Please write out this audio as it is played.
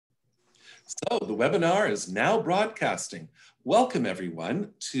So the webinar is now broadcasting. Welcome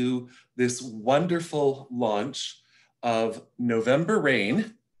everyone to this wonderful launch of November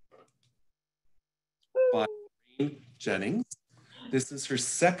Rain by Maureen Jennings. This is her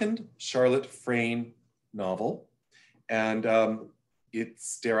second Charlotte Frayne novel, and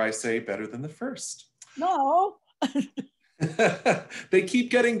it's, dare I say, better than the first. No. They keep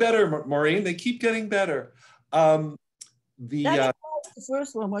getting better, Maureen. They keep getting better. The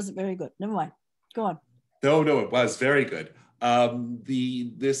first one wasn't very good. Never mind. Go on. No, it was very good.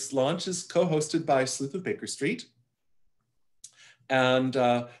 This launch is co-hosted by Sleuth of Baker Street and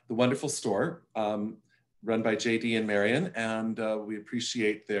the wonderful store run by JD and Marion, and we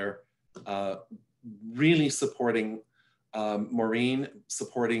appreciate their really supporting Maureen,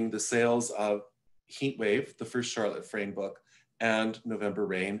 supporting the sales of Heatwave, the first Charlotte Frayne book, and November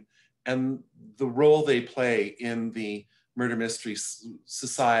Rain, and the role they play in the murder mystery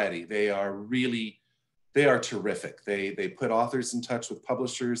society. They are terrific. They put authors in touch with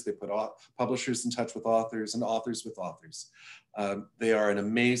publishers. They put publishers in touch with authors and authors with authors. They are an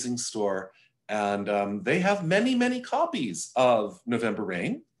amazing store, and they have many, many copies of November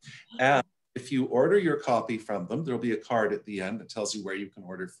Rain. And if you order your copy from them, there'll be a card at the end that tells you where you can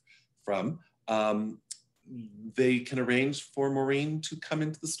order from. They can arrange for Maureen to come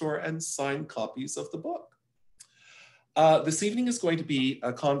into the store and sign copies of the book. This evening is going to be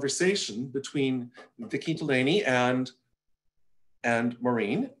a conversation between Vicki Delaney and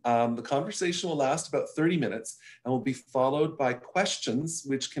Maureen. The conversation will last about 30 minutes and will be followed by questions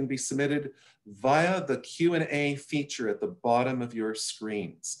which can be submitted via the Q&A feature at the bottom of your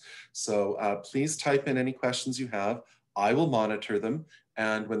screens. So please type in any questions you have. I will monitor them,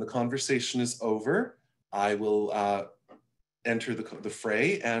 and when the conversation is over, I will enter the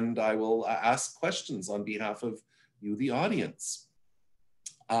fray, and I will ask questions on behalf of you, the audience.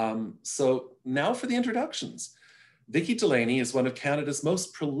 So now for the introductions. Vicki Delaney is one of Canada's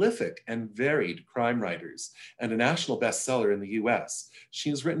most prolific and varied crime writers and a national bestseller in the US. She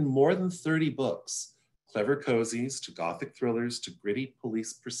has written more than 30 books, clever cozies to gothic thrillers to gritty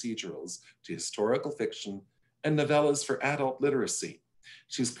police procedurals to historical fiction and novellas for adult literacy.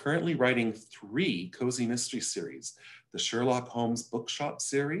 She's currently writing 3 cozy mystery series: the Sherlock Holmes Bookshop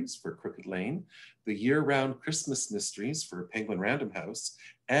series for Crooked Lane, the year-round Christmas mysteries for Penguin Random House,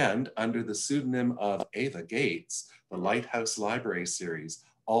 and under the pseudonym of Ava Gates, the Lighthouse Library series,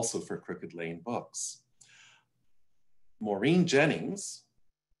 also for Crooked Lane Books. Maureen Jennings,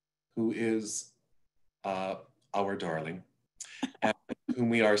 who is our darling, and whom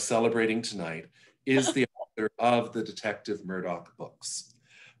we are celebrating tonight, is the author of the Detective Murdoch books,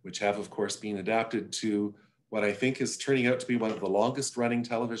 which have, of course, been adapted to what I think is turning out to be one of the longest running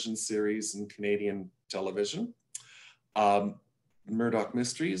television series in Canadian television. Murdoch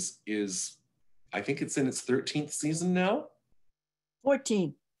Mysteries is, I think it's in its 13th season now.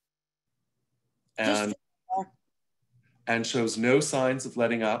 14. And shows no signs of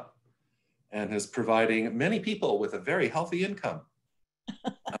letting up, and is providing many people with a very healthy income.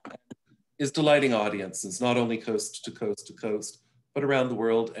 Is delighting audiences, not only coast to coast to coast, but around the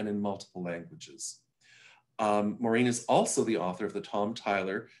world and in multiple languages. Maureen is also the author of the Tom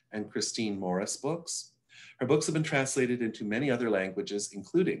Tyler and Christine Morris books. Her books have been translated into many other languages,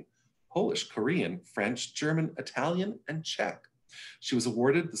 including Polish, Korean, French, German, Italian, and Czech. She was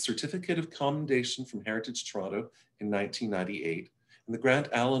awarded the Certificate of Commendation from Heritage Toronto in 1998 and the Grant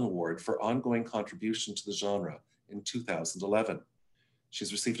Allen Award for ongoing contribution to the genre in 2011.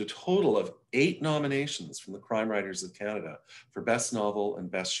 She's received a total of 8 nominations from the Crime Writers of Canada for Best Novel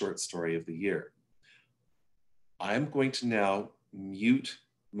and Best Short Story of the Year. I'm going to now mute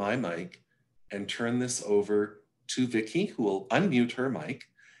my mic and turn this over to Vicki, who will unmute her mic,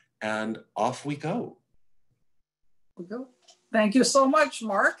 and off we go. Thank you so much,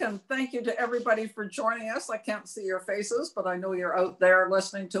 Mark, and thank you to everybody for joining us. I can't see your faces, but I know you're out there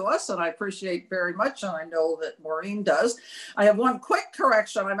listening to us, and I appreciate very much, and I know that Maureen does. I have one quick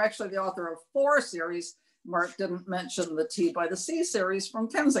correction. I'm actually the author of 4 series. Mark didn't mention the Tea by the Sea series from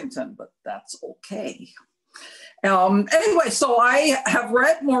Kensington, but that's okay. Anyway, so I have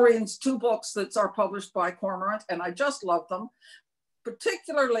read Maureen's 2 books that are published by Cormorant, and I just love them.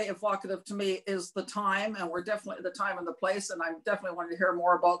 Particularly evocative to me is the time, and we're definitely the time and the place, and I definitely want to hear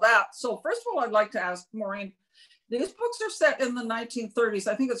more about that. So first of all, I'd like to ask Maureen, these books are set in the 1930s.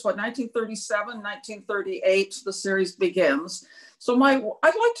 I think it's what, 1937, 1938, the series begins. So I'd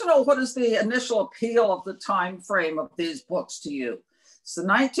like to know, what is the initial appeal of the time frame of these books to you? It's the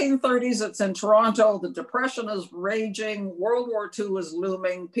 1930s, it's in Toronto, the Depression is raging, World War II is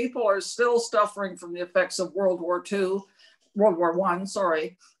looming, people are still suffering from the effects of World War II. World War I,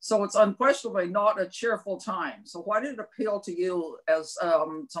 sorry. So it's unquestionably not a cheerful time. So why did it appeal to you as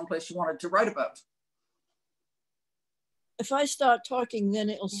someplace you wanted to write about? If I start talking, then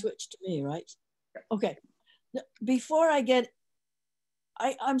it'll switch to me, right? Okay. Before I get,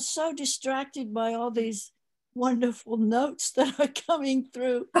 I'm so distracted by all these wonderful notes that are coming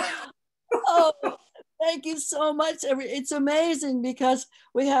through. Oh, thank you so much. It's amazing because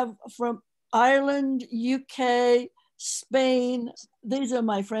we have from Ireland, UK, Spain. These are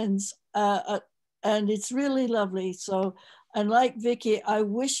my friends, and it's really lovely. So, and like Vicky, I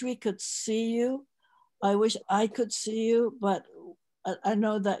wish we could see you. I wish I could see you, but I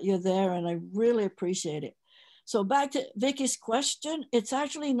know that you're there, and I really appreciate it. So back to Vicky's question, it's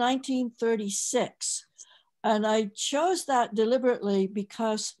actually 1936, and I chose that deliberately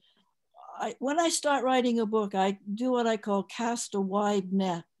because when I start writing a book, I do what I call cast a wide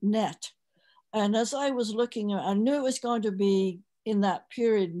net. And as I was looking, I knew it was going to be in that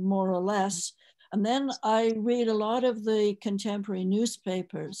period, more or less. And then I read a lot of the contemporary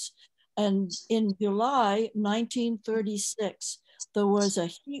newspapers. And in July 1936, there was a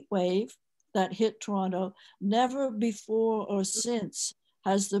heat wave that hit Toronto. Never before or since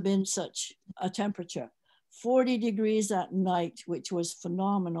has there been such a temperature. 40 degrees at night, which was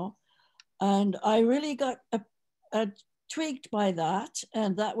phenomenal. And I really got tweaked by that.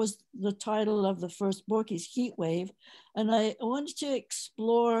 And that was the title of the first book, is Heat Wave. And I wanted to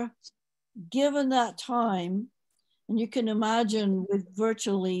explore, given that time, and you can imagine with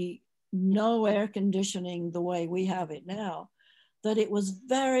virtually no air conditioning the way we have it now, that it was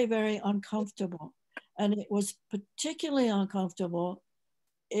very, very uncomfortable. And it was particularly uncomfortable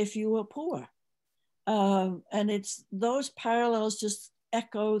if you were poor. And it's those parallels just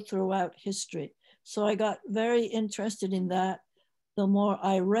echo throughout history. So I got very interested in that. The more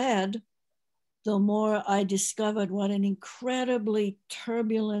I read, the more I discovered what an incredibly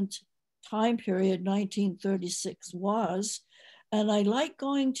turbulent time period 1936 was. And I like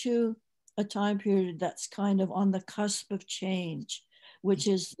going to a time period that's kind of on the cusp of change, which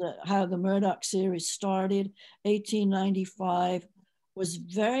is how the Murdoch series started. 1895 was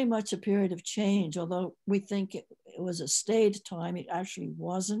very much a period of change, although we think it was a stayed time, it actually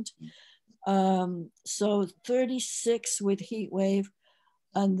wasn't. So 36 with Heat Wave,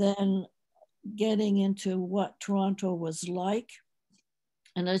 and then getting into what Toronto was like.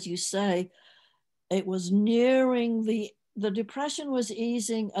 And as you say, it was nearing the depression was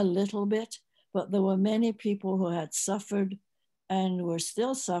easing a little bit, but there were many people who had suffered and were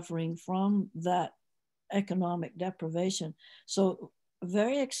still suffering from that economic deprivation. So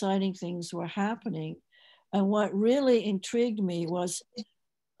very exciting things were happening. And what really intrigued me was,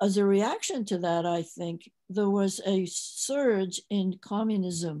 as a reaction to that, I think there was a surge in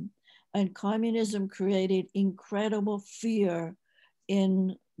communism, and communism created incredible fear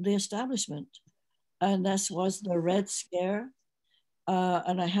in the establishment. And this was the Red Scare.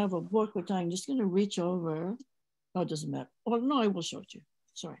 And I have a book which I'm just going to reach over. Oh, it doesn't matter. Oh, no, I will show it to you.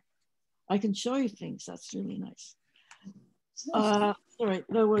 Sorry. I can show you things. That's really nice. Sorry,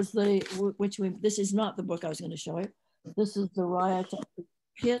 there was this is not the book I was going to show you. This is The Riot at the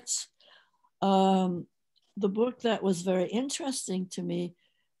Pits. The book that was very interesting to me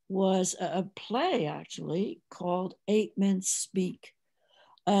was a play, actually, called Eight Men Speak.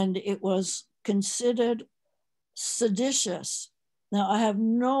 And it was considered seditious. Now, I have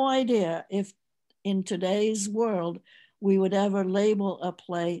no idea if in today's world we would ever label a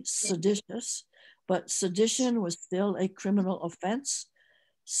play seditious, but sedition was still a criminal offense.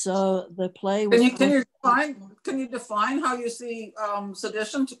 So the play was. Can you define how you see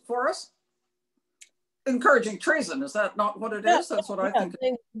sedition for us? Encouraging treason, is that not what it is? That's what I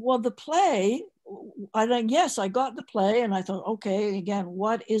think. Well, the play, yes, I got the play, and I thought, okay, again,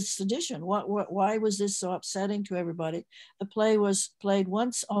 what is sedition? Why was this so upsetting to everybody? The play was played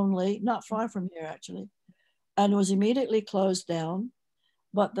once only, not far from here actually, and was immediately closed down.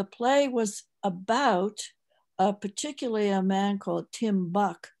 But the play was about particularly a man called Tim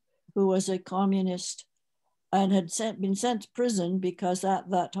Buck, who was a communist and had been sent to prison because at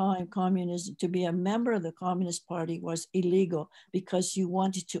that time, to be a member of the Communist Party was illegal because you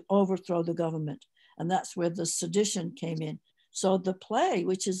wanted to overthrow the government. And that's where the sedition came in. So the play,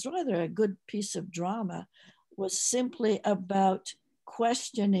 which is rather a good piece of drama, was simply about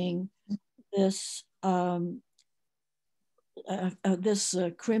questioning this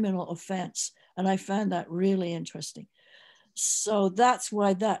criminal offense. And I found that really interesting. So that's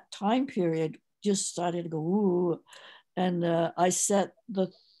why that time period just started to go, ooh. And I set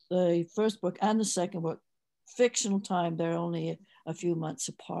the first book and the second book, fictional time, they're only a few months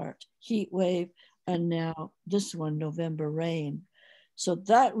apart. Heat Wave and now this one, November Rain. So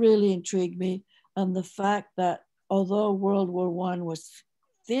that really intrigued me. And the fact that although World War I was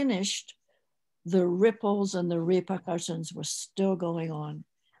finished, the ripples and the repercussions were still going on,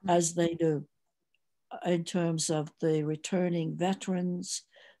 as they do, in terms of the returning veterans,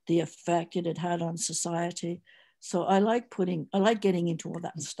 the effect it had had on society. So I like getting into all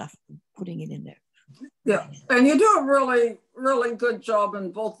that stuff, putting it in there. Yeah, and you do a really, really good job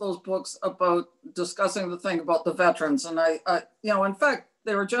in both those books about discussing the thing about the veterans. And I in fact,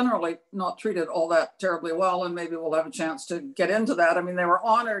 they were generally not treated all that terribly well, and maybe we'll have a chance to get into that. I mean, they were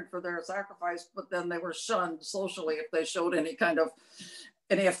honored for their sacrifice, but then they were shunned socially if they showed any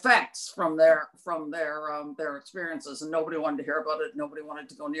effects from their experiences, and nobody wanted to hear about it. Nobody wanted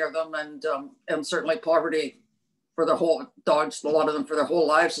to go near them, and certainly poverty for their whole dodged a lot of them for their whole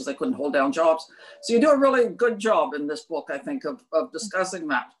lives because they couldn't hold down jobs. So you do a really good job in this book, I think, of discussing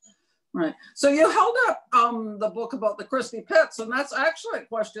that. Right. So you held up the book about the Christie Pits, and that's actually a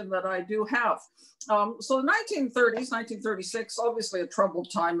question that I do have. So the 1930s, 1936, obviously a troubled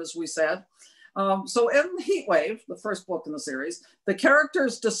time, as we said. So in Heat Wave, the first book in the series, the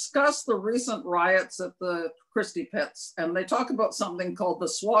characters discuss the recent riots at the Christie Pits, and they talk about something called the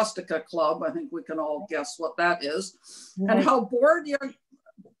Swastika Club. I think we can all guess what that is, right. And how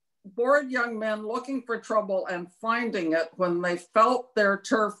bored young men looking for trouble and finding it when they felt their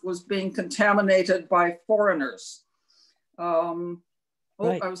turf was being contaminated by foreigners.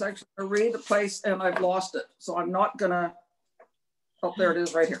 Right. I was actually going to read the place and I've lost it, so I'm not going to. Oh, there it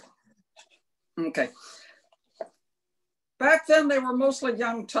is, right here. Okay. Back then, they were mostly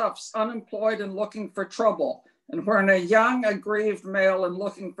young toughs, unemployed and looking for trouble. And when a young, aggrieved male and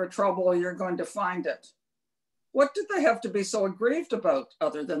looking for trouble, you're going to find it. What did they have to be so aggrieved about,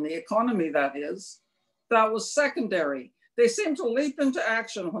 other than the economy, that is? That was secondary. They seemed to leap into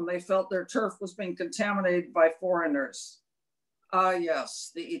action when they felt their turf was being contaminated by foreigners. Ah,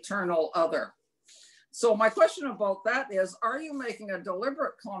 yes, the eternal other. So my question about that is, are you making a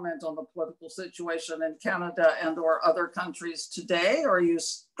deliberate comment on the political situation in Canada and or other countries today, or are you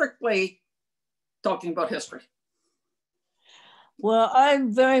strictly talking about history? Well,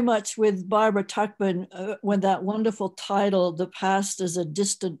 I'm very much with Barbara Tuchman with that wonderful title, The Past is a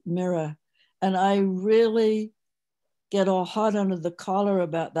Distant Mirror. And I really get all hot under the collar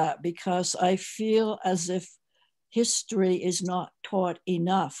about that because I feel as if history is not taught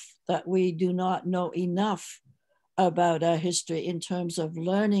enough, that we do not know enough about our history in terms of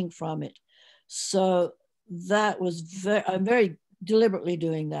learning from it. So that was I'm very deliberately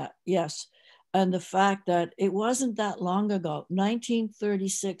doing that, yes. And the fact that it wasn't that long ago,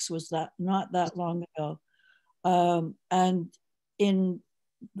 1936 was not that long ago. And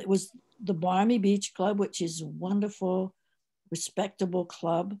it was the Barmy Beach Club, which is a wonderful, respectable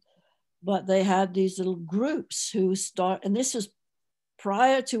club. But they had these little groups who and this was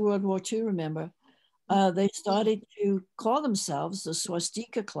prior to World War II, remember, they started to call themselves the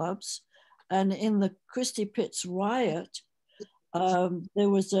Swastika Clubs. And in the Christie Pits riot, there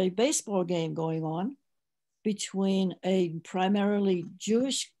was a baseball game going on between a primarily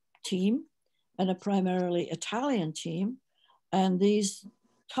Jewish team and a primarily Italian team. And these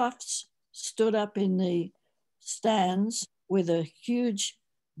toughs stood up in the stands with a huge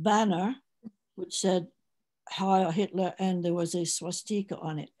banner which said Heil Hitler, and there was a swastika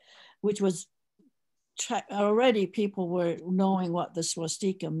on it, which was already people were knowing what the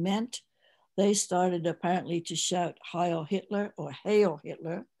swastika meant. They started apparently to shout Heil Hitler, or Hail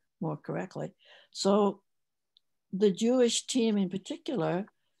Hitler, more correctly. So the Jewish team in particular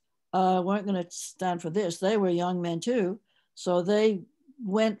weren't going to stand for this. They were young men too. So they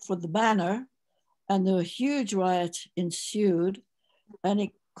went for the banner, and the huge riot ensued, and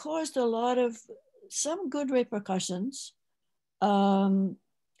it caused some good repercussions,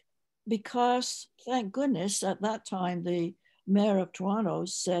 because thank goodness at that time the mayor of Toronto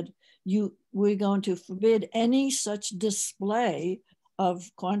said, we're going to forbid any such display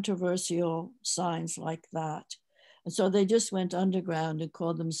of controversial signs like that. And so they just went underground and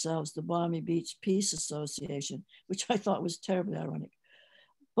called themselves the Barmy Beach Peace Association, which I thought was terribly ironic.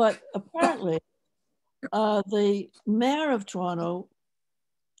 But apparently the mayor of Toronto,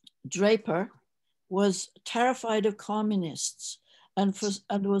 Draper, was terrified of communists, and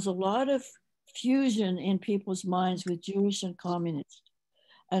there was a lot of fusion in people's minds with Jewish and communist.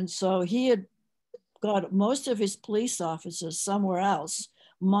 And so he had got most of his police officers somewhere else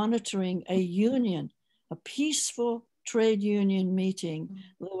monitoring a peaceful trade union meeting.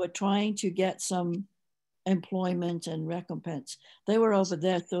 They were trying to get some employment and recompense. They were over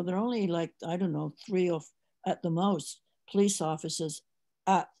there, so there are only I don't know, 3 or at the most police officers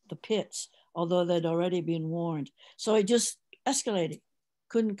at the pits although they'd already been warned. So it just escalated,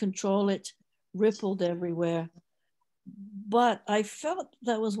 couldn't control it, rippled everywhere. But I felt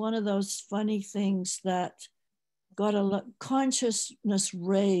that was one of those funny things that got a consciousness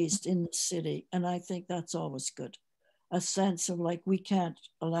raised in the city. And I think that's always good. A sense of like, we can't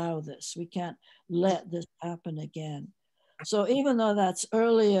allow this. We can't let this happen again. So even though that's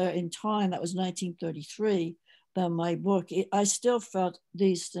earlier in time, that was 1933, than my book, I still felt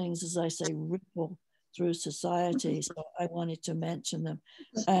these things, as I say, ripple through society. So I wanted to mention them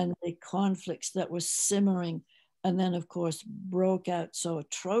and the conflicts that were simmering and then, of course, broke out so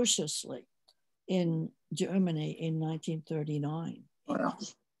atrociously in Germany in 1939. Wow.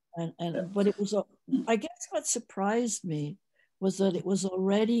 But it was, I guess what surprised me was that it was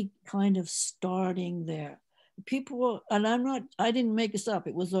already kind of starting there. People were, and I didn't make this up,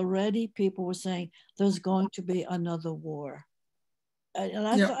 it was already, people were saying there's going to be another war. And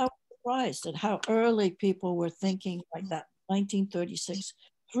I thought, I was surprised at how early people were thinking like that, 1936,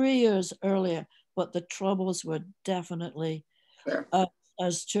 3 years earlier, but the troubles were definitely,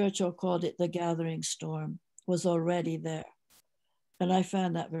 as Churchill called it, the gathering storm was already there. And I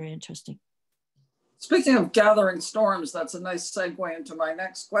found that very interesting. Speaking of gathering storms, that's a nice segue into my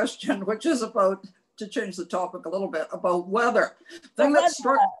next question, which is about, to change the topic a little bit, about weather. Thing that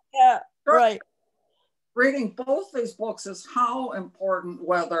struck, right. Reading both these books is how important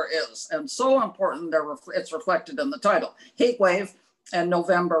weather is, and so important that it's reflected in the title, Heat Wave and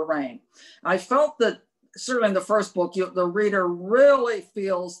November Rain. I felt that certainly in the first book, the reader really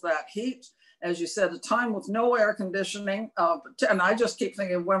feels that heat. As you said, a time with no air conditioning. And I just keep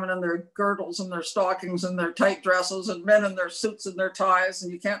thinking of women in their girdles and their stockings and their tight dresses, and men in their suits and their ties,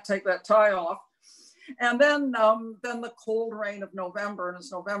 and you can't take that tie off. And then the cold rain of November, and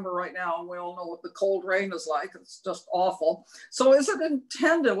it's November right now, and we all know what the cold rain is like. It's just awful. So is it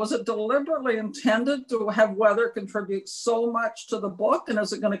intended, was it deliberately intended to have weather contribute so much to the book? And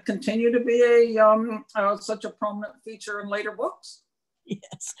is it going to continue to be such a prominent feature in later books?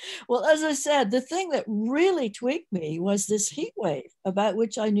 Yes. Well, as I said, the thing that really tweaked me was this heat wave about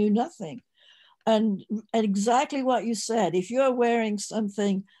which I knew nothing. And exactly what you said, if you're wearing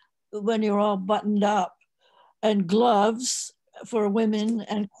something when you're all buttoned up and gloves for women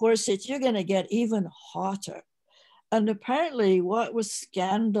and corsets, you're going to get even hotter. And apparently what was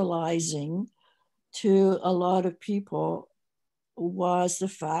scandalizing to a lot of people was the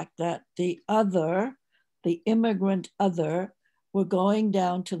fact that the immigrant other, were going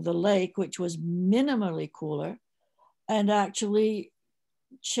down to the lake, which was minimally cooler, and actually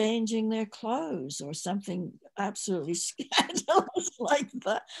changing their clothes or something absolutely scandalous like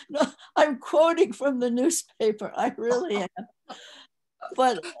that. No, I'm quoting from the newspaper. I really am.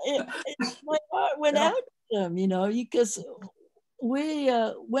 But my heart went out to them, because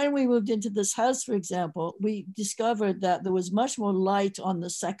when we moved into this house, for example, we discovered that there was much more light on the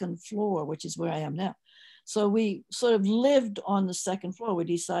second floor, which is where I am now. So we sort of lived on the second floor. We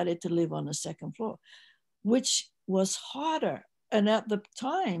decided to live on the second floor, which was hotter. And at the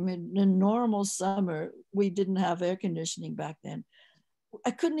time, in a normal summer, we didn't have air conditioning back then.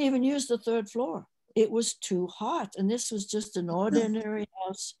 I couldn't even use the third floor. It was too hot. And this was just an ordinary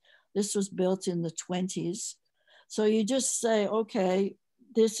house. This was built in the 20s. So you just say, okay,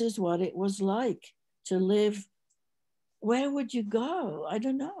 this is what it was like to live. Where would you go? I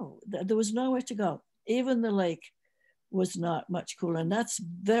don't know. There was nowhere to go. Even the lake was not much cooler, and that's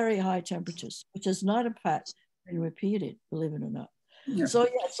very high temperatures, which is not in fact been repeated, believe it or not. Yeah. So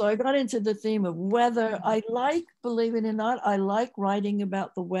I got into the theme of weather. I like, believe it or not, I like writing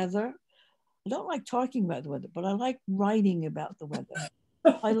about the weather. I don't like talking about the weather, but I like writing about the weather.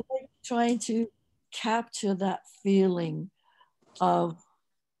 I like trying to capture that feeling of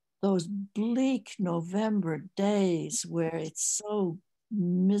those bleak November days where it's so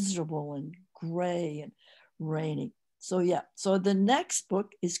miserable and gray and rainy. So the next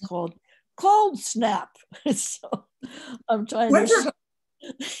book is called Cold Snap. So I'm trying to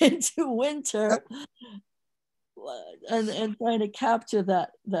into winter and trying to capture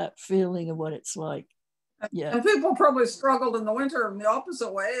that feeling of what it's like. Yeah. And people probably struggled in the winter in the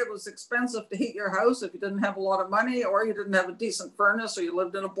opposite way. It was expensive to heat your house if you didn't have a lot of money, or you didn't have a decent furnace, or you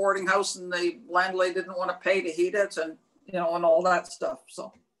lived in a boarding house and the landlady didn't want to pay to heat it, and and all that stuff.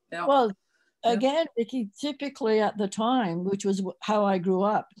 So well, again, Vicki, typically at the time, which was how I grew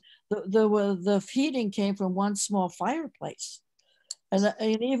up, the heating came from one small fireplace. And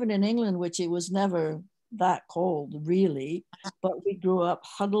even in England, which it was never that cold, really, but we grew up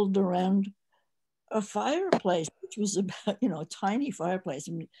huddled around a fireplace, which was about, a tiny fireplace.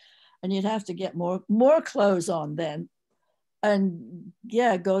 And you'd have to get more clothes on then. and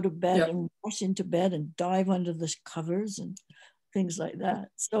yeah, go to bed Yeah. and rush into bed and dive under the covers and things like that.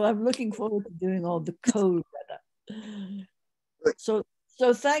 So I'm looking forward to doing all the code. So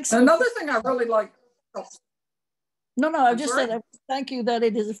thanks. Another thing I really like. Oh, no, I've just sorry? said thank you that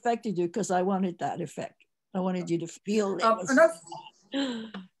it has affected you, because I wanted that effect. I wanted you to feel it was.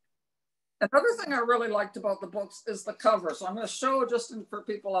 Another thing I really liked about the books is the cover. So I'm going to show just for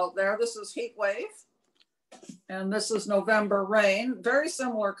people out there. This is Heat Wave, and this is November Rain. Very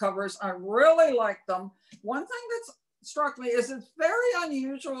similar covers. I really like them. One thing that's struck me is it's very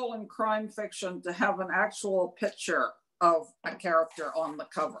unusual in crime fiction to have an actual picture of a character on the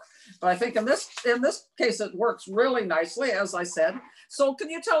cover. But I think in this case, it works really nicely, as I said. So can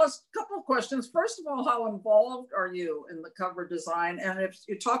you tell us a couple of questions? First of all, how involved are you in the cover design? And if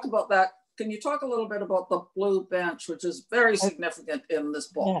you talk about that, can you talk a little bit about the blue bench, which is very significant in this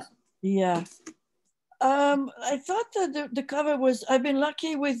book? Yeah. I thought that the cover was, I've been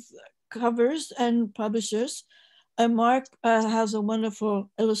lucky with covers and publishers. And Mark has a wonderful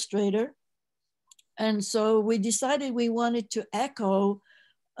illustrator. And so we decided we wanted to echo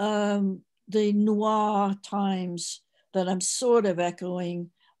the noir times that I'm sort of echoing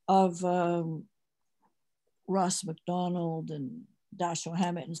of Ross MacDonald and Dashiell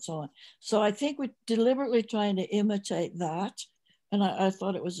Hammett and so on. So I think we're deliberately trying to imitate that. And I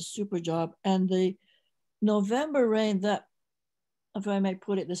thought it was a super job. And the November Rain, that, if I may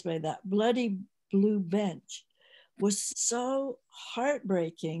put it this way, that bloody blue bench was so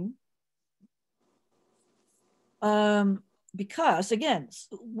heartbreaking. Because again,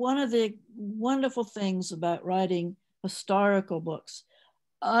 one of the wonderful things about writing historical books,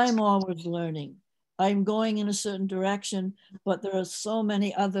 I'm always learning. I'm going in a certain direction, but there are so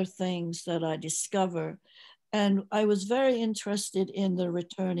many other things that I discover. And I was very interested in the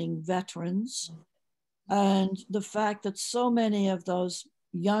returning veterans and the fact that so many of those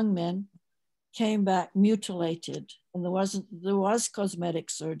young men came back mutilated, and there was cosmetic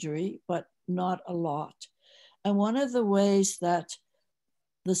surgery, but not a lot. And one of the ways that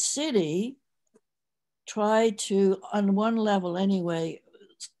the city tried to, on one level anyway,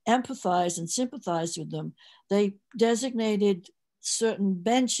 empathize and sympathize with them, they designated certain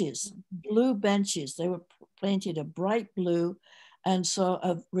benches, blue benches. They were painted a bright blue. And so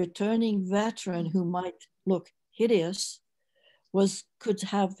a returning veteran who might look hideous could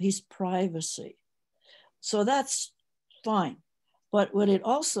have his privacy. So that's fine. But what it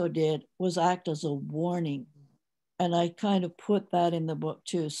also did was act as a warning. And I kind of put that in the book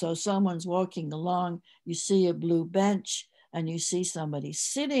too. So someone's walking along, you see a blue bench and you see somebody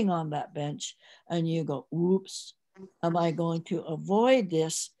sitting on that bench and you go, oops, am I going to avoid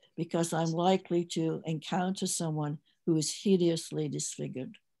this because I'm likely to encounter someone who is hideously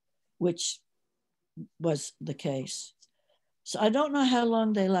disfigured, which was the case. So I don't know how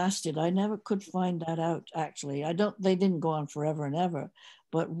long they lasted. I never could find that out, actually. They didn't go on forever and ever,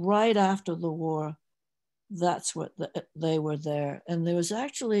 but right after the war, that's what they were there. And there was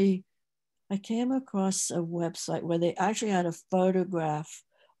actually, I came across a website where they actually had a photograph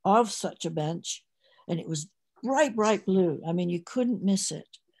of such a bench, and it was bright, bright blue. I mean, you couldn't miss it.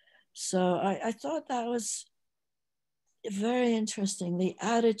 So I thought that was very interesting, the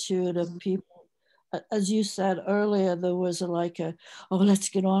attitude of people. As you said earlier, there was oh, let's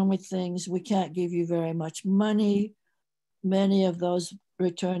get on with things. We can't give you very much money. Many of those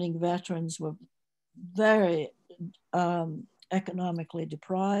returning veterans were very economically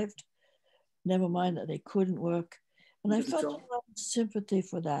deprived, never mind that they couldn't work. And I felt a lot of sympathy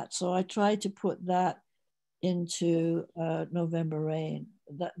for that. So I tried to put that into November Rain.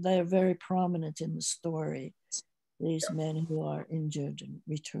 That they're very prominent in the story, these men who are injured and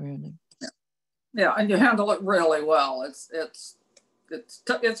returning. Yeah, and you handle it really well. It's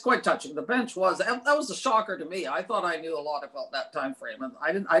quite touching. The bench that was a shocker to me. I thought I knew a lot about that time frame,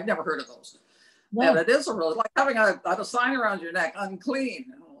 and I'd never heard of those. No. And it is like having a sign around your neck, unclean.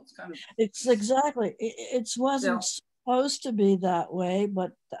 You know, it's kind of. It's exactly. It wasn't supposed to be that way,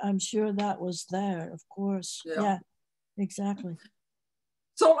 but I'm sure that was there. Of course. Yeah, exactly.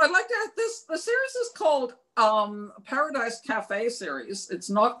 So I'd like to add this. The series is called Paradise Cafe series. It's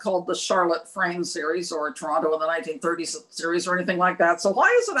not called the Charlotte Frayne series or Toronto in the 1930s series or anything like that. So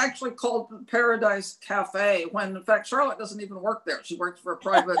why is it actually called Paradise Cafe when in fact Charlotte doesn't even work there? She works for a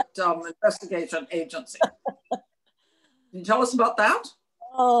private investigation agency. Can you tell us about that?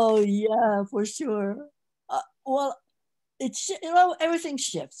 Oh yeah, for sure. Well, it's, everything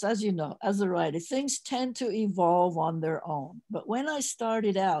shifts, as you know, as a writer. Things tend to evolve on their own. But when I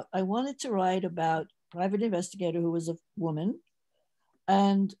started out, I wanted to write about a private investigator who was a woman.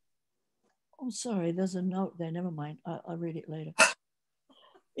 And I'm sorry, there's a note there. Never mind. I'll read it later.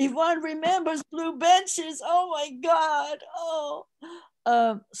 Yvonne remembers blue benches. Oh my God. Oh.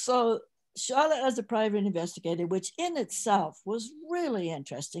 So Charlotte as a private investigator, which in itself was really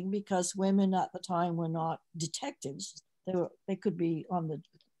interesting because women at the time were not detectives. They could be on the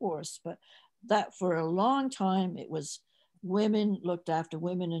force, but that for a long time it was women looked after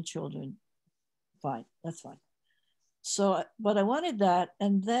women and children. Fine, that's fine. So, but I wanted that,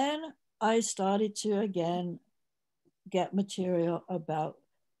 and then I started to again get material about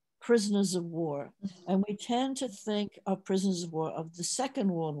prisoners of war. And we tend to think of prisoners of war of the Second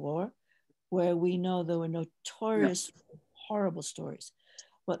World War, where we know there were notorious, horrible stories.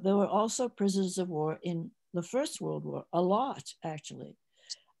 But there were also prisoners of war in the First World War, a lot actually.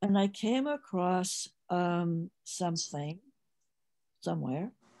 And I came across something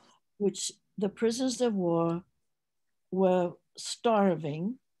somewhere, which the prisoners of war were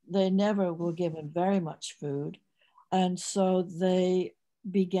starving. They never were given very much food. And so they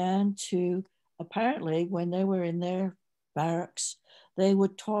began to, apparently, when they were in their barracks, they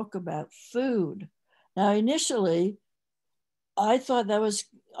would talk about food. Now, initially, I thought that was,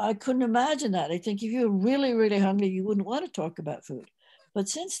 I couldn't imagine that. I think if you were really, really hungry, you wouldn't want to talk about food. But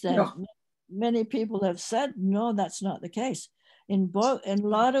since then, many people have said, no, that's not the case. And a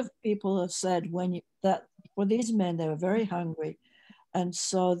lot of people have said that for these men, they were very hungry. And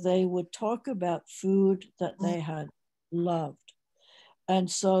so they would talk about food that they had loved. And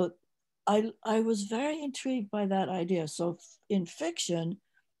so I was very intrigued by that idea. So in fiction,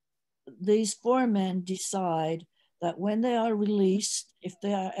 these four men decide that when they are released, if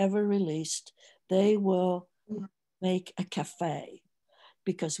they are ever released, they will make a cafe.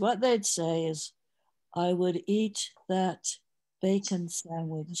 Because what they'd say is, I would eat that bacon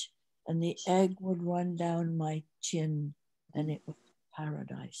sandwich and the egg would run down my chin and it was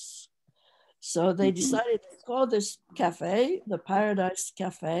paradise. So they decided to call this cafe the Paradise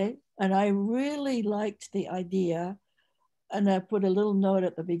Cafe. And I really liked the idea. And I put a little note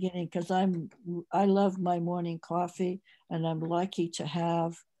at the beginning because I love my morning coffee and I'm lucky to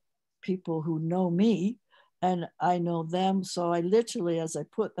have people who know me and I know them. So I literally, as I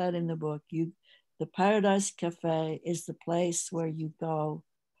put that in the book, the Paradise Cafe is the place where you go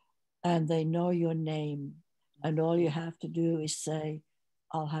and they know your name. And all you have to do is say,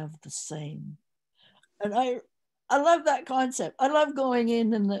 I'll have the same. And I love that concept. I love going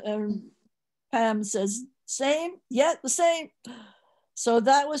in and Pam says, same, yeah, the same. So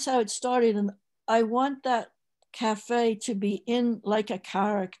that was how it started. And I want that cafe to be in like a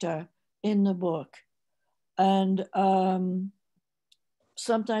character in the book. And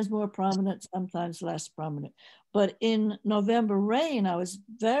sometimes more prominent, sometimes less prominent. But in November Rain, I was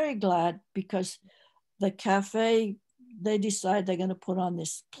very glad because the cafe, they decide they're going to put on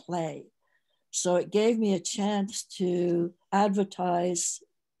this play. So it gave me a chance to advertise.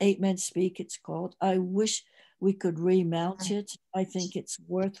 8 Men Speak, it's called. I wish we could remount it. I think it's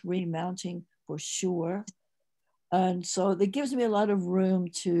worth remounting for sure. And so it gives me a lot of room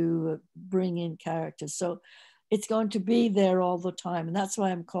to bring in characters. So it's going to be there all the time. And that's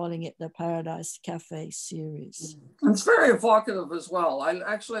why I'm calling it the Paradise Cafe series. It's very evocative as well. I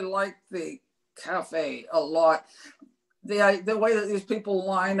actually like the cafe a lot. The way that these people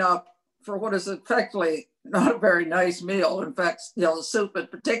line up for what is effectively not a very nice meal. In fact, the soup in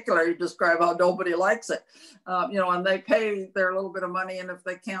particular, you describe how nobody likes it. And they pay their little bit of money, and if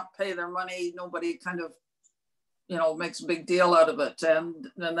they can't pay their money, nobody kind of, makes a big deal out of it. And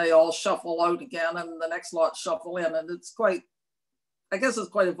then they all shuffle out again, and the next lot shuffle in, and it's quite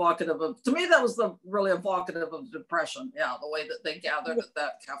evocative of, to me, that was really evocative of depression. Yeah, the way that they gathered at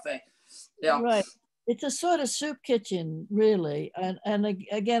that cafe. Yeah. Right. It's a sort of soup kitchen, really. And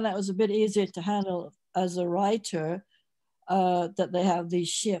again, that was a bit easier to handle as a writer, that they have these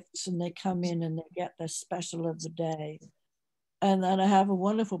shifts and they come in and they get their special of the day. And then I have a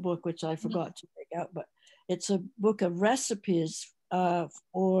wonderful book, which I forgot to take out, but it's a book of recipes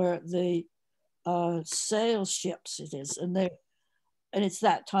for the sail ships it is. And it's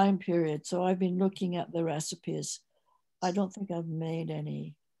that time period. So I've been looking at the recipes. I don't think I've made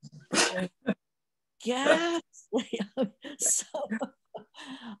any. Ghastly. So,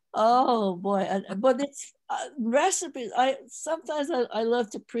 oh boy. But it's recipes. Sometimes I love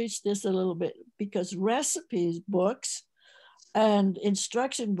to preach this a little bit because recipes books and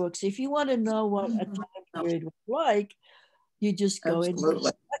instruction books, if you want to know what a time period was like, you just go into the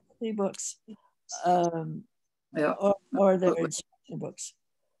recipe books or their instruction books.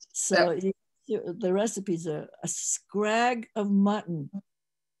 So the recipes are a scrag of mutton.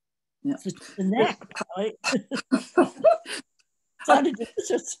 Yeah. So the neck, right? Sounded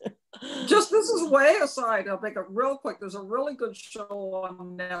delicious. Just, this is way aside. I'll make it real quick. There's a really good show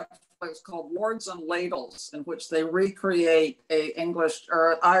on Netflix called Lords and Ladles, in which they recreate a English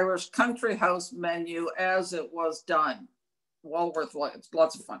or Irish country house menu as it was done. Well worth it. It's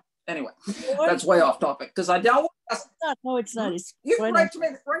lots of fun. Anyway, that's way off topic because I dealt with. No, it's not. It's you can write to me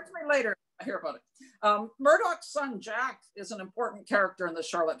later. I hear about it. Murdoch's son Jack is an important character in the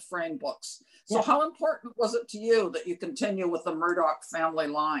Charlotte Frayne books. So, yeah. How important was it to you that you continue with the Murdoch family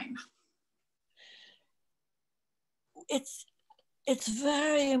line? It's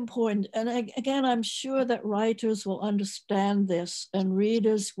very important, and again, I'm sure that writers will understand this, and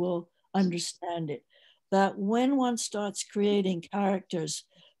readers will understand it. That when one starts creating characters,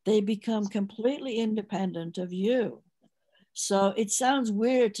 they become completely independent of you. So it sounds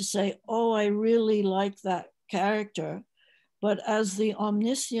weird to say, oh, I really like that character. But as the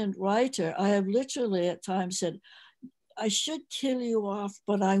omniscient writer, I have literally at times said, I should kill you off,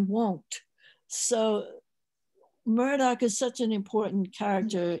 but I won't. So Murdoch is such an important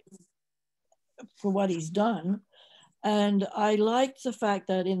character for what he's done. And I like the fact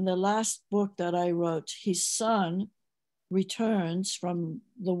that in the last book that I wrote, his son returns from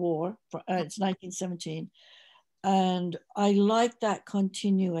the war, it's 1917. And I like that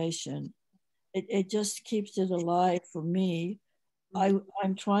continuation. It just keeps it alive for me.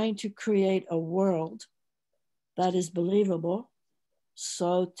 I'm trying to create a world that is believable.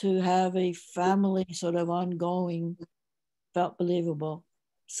 So to have a family sort of ongoing felt believable.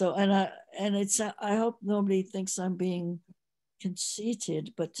 So, I hope nobody thinks I'm being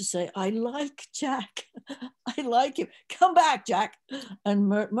conceited, but to say, I like Jack. I like him. Come back, Jack. And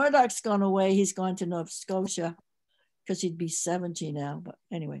Murdoch's gone away. He's gone to Nova Scotia because he'd be 70 now. But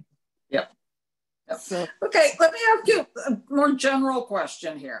anyway. Yep. So, okay, let me ask you a more general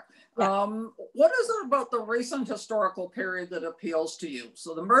question here. Yeah. What is it about the recent historical period that appeals to you?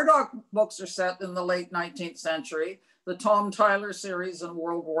 So the Murdoch books are set in the late 19th century, the Tom Tyler series in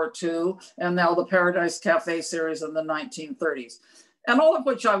World War II, and now the Paradise Cafe series in the 1930s. And all of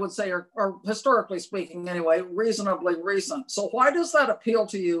which I would say are historically speaking anyway, reasonably recent. So why does that appeal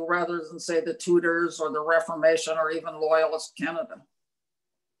to you rather than say the Tudors or the Reformation or even Loyalist Canada?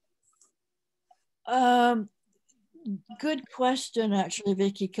 Good question, actually,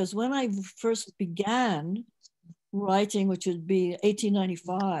 Vicki, because when I first began writing, which would be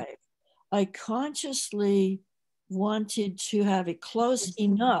 1895, I consciously wanted to have it close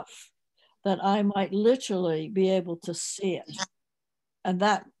enough that I might literally be able to see it. And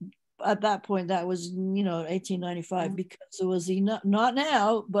that, at that point, that was, 1895, because there was enough, not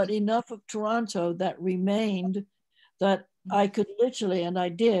now, but enough of Toronto that remained that I could literally, and I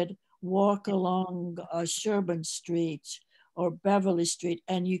did, walk along Sherbourne Street or Beverly Street,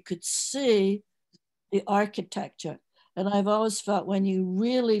 and you could see the architecture. And I've always felt when you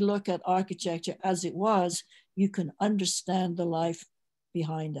really look at architecture as it was, you can understand the life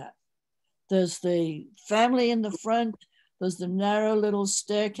behind that. There's the family in the front, there's the narrow little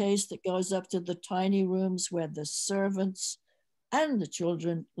staircase that goes up to the tiny rooms where the servants and the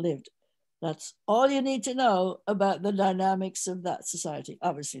children lived. That's all you need to know about the dynamics of that society.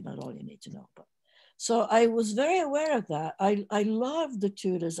 Obviously not all you need to know, but so I was very aware of that. I loved the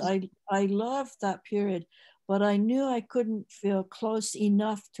Tudors. I loved that period, but I knew I couldn't feel close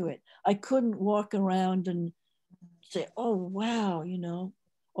enough to it. I couldn't walk around and say, oh, wow,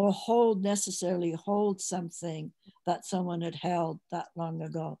 or necessarily hold something that someone had held that long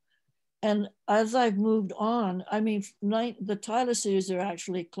ago. And as I've moved on, I mean, the Tyler series are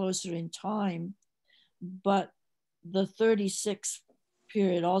actually closer in time, but the 36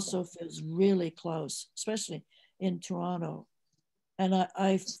 period also feels really close, especially in Toronto. And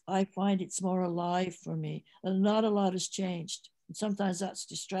I find it's more alive for me. And not a lot has changed. And sometimes that's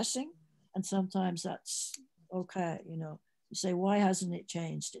distressing, and sometimes that's okay. You say, why hasn't it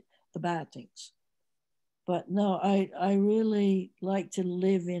changed? The bad things. But no, I really like to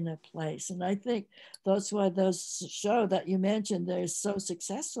live in a place. And I think that's why those shows that you mentioned, they're so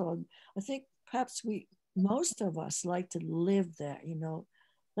successful. And I think perhaps most of us like to live there,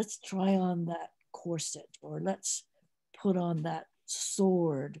 let's try on that corset, or let's put on that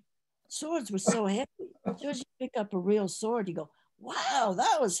sword. Swords were so heavy. As soon as you pick up a real sword, you go, wow,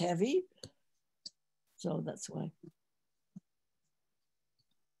 that was heavy. So that's why.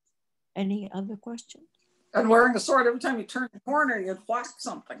 Any other questions? And wearing a sword, every time you turn the corner, you'd whack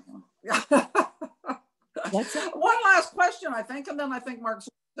something. What's that? One last question, I think, and then I think Mark's.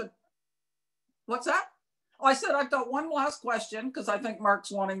 What's that? Oh, I said I've got one last question because I think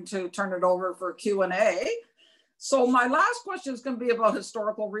Mark's wanting to turn it over for Q&A. So my last question is going to be about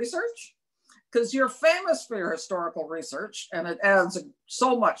historical research. because you're famous for your historical research and it adds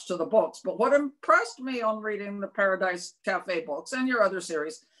so much to the books. But what impressed me on reading the Paradise Cafe books and your other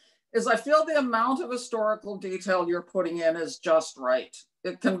series is I feel the amount of historical detail you're putting in is just right.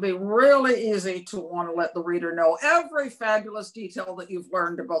 It can be really easy to want to let the reader know every fabulous detail that you've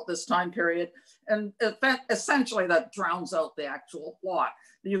learned about this time period. And essentially that drowns out the actual plot.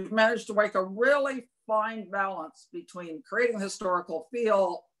 You've managed to make a really fine balance between creating historical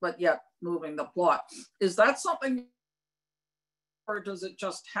feel, but yet moving the plot. Is that something, or does it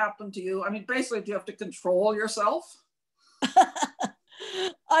just happen to you? I mean, basically, do you have to control yourself?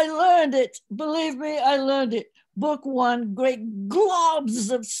 I learned it. Believe me, I learned it. Book one, great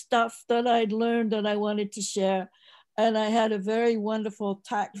globs of stuff that I'd learned that I wanted to share. And I had a very wonderful,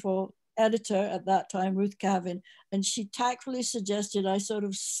 tactful editor at that time, Ruth Cavin, and she tactfully suggested I sort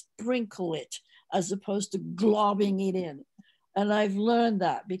of sprinkle it as opposed to globbing it in. And I've learned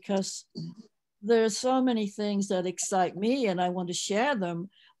that because there are so many things that excite me and I want to share them.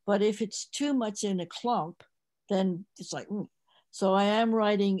 But if it's too much in a clump, then it's like, So I am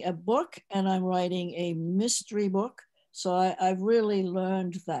writing a book and I'm writing a mystery book. So I've really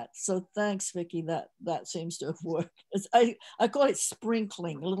learned that. So thanks, Vicki, that seems to have worked. I call it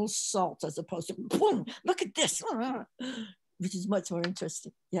sprinkling, a little salt as opposed to, boom, look at this, which is much more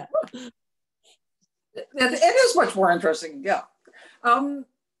interesting, yeah. It is much more interesting, yeah. Oh,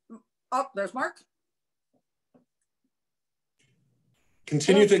 there's Mark.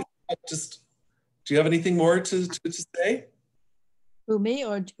 Continue to just, do you have anything more to say? Who, me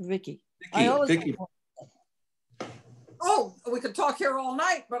or Vicki? Vicki. Oh, we could talk here all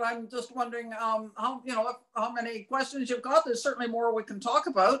night, but I'm just wondering how many questions you've got. There's certainly more we can talk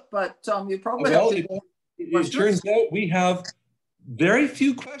about, but you probably have to. It turns out we have very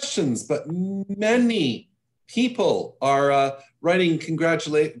few questions, but many people are writing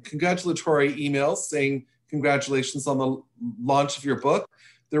congratulatory emails saying congratulations on the launch of your book.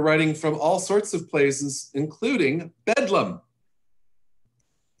 They're writing from all sorts of places, including Bedlam.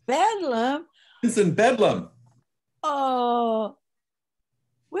 Bedlam? It's in Bedlam. Oh,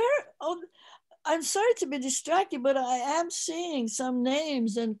 where? Oh, I'm sorry to be distracted, but I am seeing some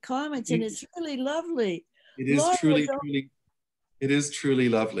names and comments, and it's really lovely. It is truly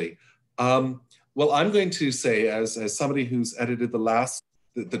lovely. Well, I'm going to say, as somebody who's edited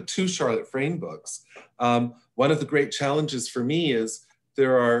the two Charlotte Frayne books, one of the great challenges for me is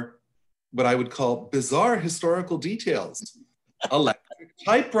there are what I would call bizarre historical details, electric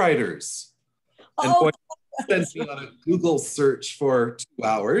typewriters. And boy, sent me on a Google search for 2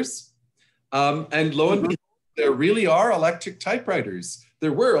 hours. And lo and behold, there really are electric typewriters.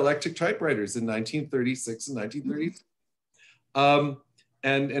 There were electric typewriters in 1936 and 1933.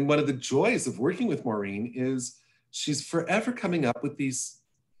 And one of the joys of working with Maureen is she's forever coming up with these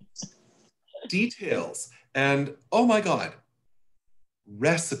details. And oh my God,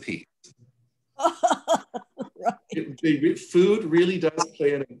 recipes. Right. Food really does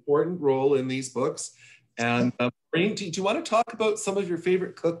play an important role in these books. And Maureen, do you want to talk about some of your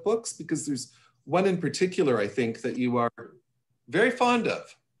favorite cookbooks? Because there's one in particular, I think, that you are very fond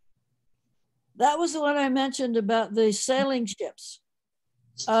of. That was the one I mentioned about the sailing ships.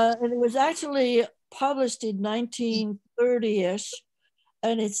 And it was actually published in 1930-ish,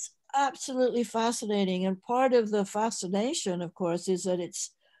 and it's absolutely fascinating. And part of the fascination, of course, is that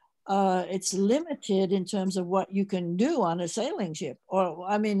it's limited in terms of what you can do on a sailing ship. Or,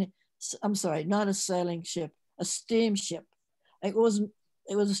 I mean, I'm sorry, not a sailing ship, a steamship. It was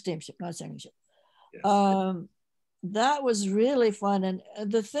a steamship, not a sailing ship. Yes. That was really fun. And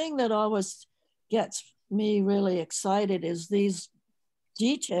the thing that always gets me really excited is these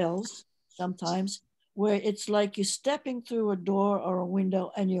details sometimes where it's like you're stepping through a door or a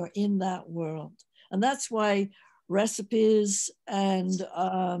window and you're in that world. And that's why recipes and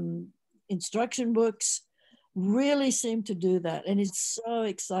instruction books really seem to do that. And it's so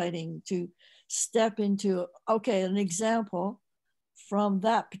exciting to step into, okay, an example from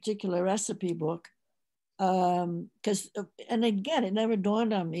that particular recipe book. Because, and again, it never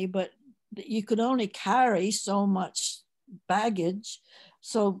dawned on me, but you could only carry so much baggage.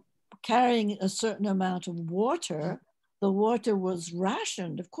 So carrying a certain amount of water, the water was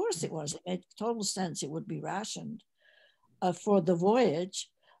rationed. Of course it was. It made total sense it would be rationed for the voyage.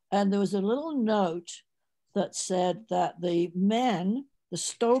 And there was a little note that said that the men, the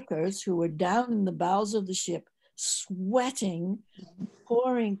stokers who were down in the bowels of the ship, sweating,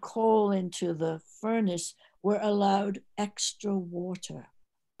 pouring coal into the furnace, were allowed extra water.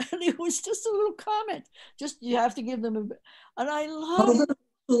 And it was just a little comment. Just, you have to give them and I love it.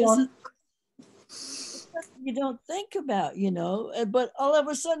 You don't think about, but all of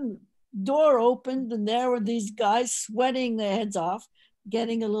a sudden door opened and there were these guys sweating their heads off,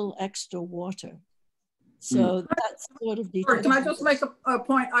 getting a little extra water. So that's sort of detail. Can I just make a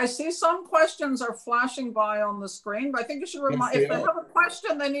point? I see some questions are flashing by on the screen, but I think you should remind, if they have a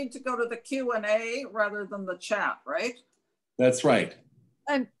question, they need to go to the Q&A rather than the chat, right? That's right.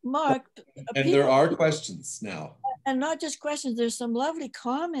 And Mark. And there are questions now. And not just questions, there's some lovely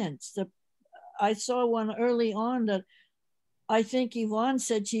comments. I saw one early on that I think Yvonne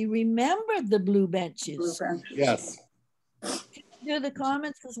said she remembered the blue benches. Blue benches. Yes. Can you do the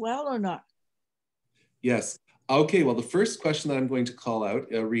comments as well or not? Yes. Okay, well, the first question that I'm going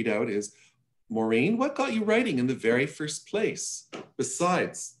to read out is, Maureen, what got you writing in the very first place,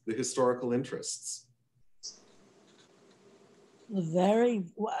 besides the historical interests?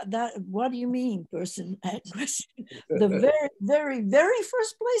 What do you mean, person? The very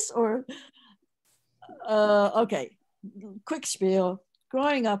first place, or okay, quick spiel.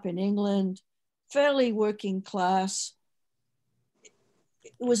 Growing up in England, fairly working class,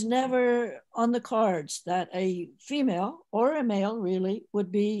 it was never on the cards that a female or a male really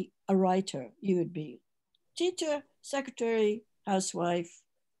would be a writer. You would be teacher, secretary, housewife,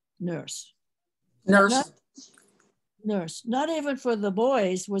 nurse. Nurse. Not even for the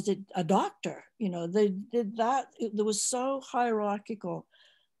boys was it a doctor. You know, they did that. It was so hierarchical.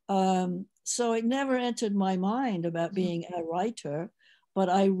 So it never entered my mind about being a writer, but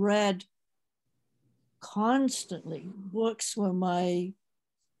I read constantly. Books were my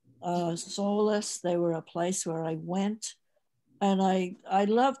solace. They were a place where I went. And I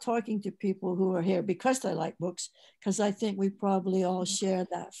love talking to people who are here because they like books, because I think we probably all share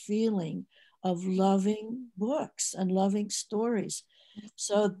that feeling of loving books and loving stories.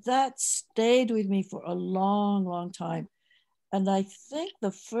 So that stayed with me for a long, long time. And I think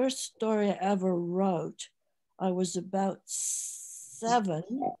the first story I ever wrote, I was about 7,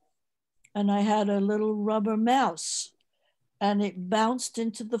 and I had a little rubber mouse, and it bounced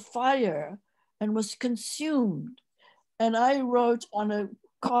into the fire and was consumed. And I wrote on a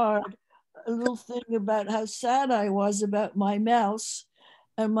card a little thing about how sad I was about my mouse.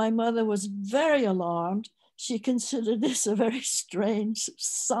 And my mother was very alarmed. She considered this a very strange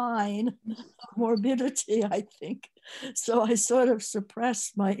sign of morbidity, I think. So I sort of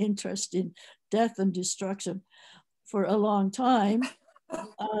suppressed my interest in death and destruction for a long time.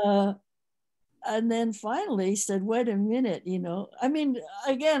 And then finally said, wait a minute, you know. I mean,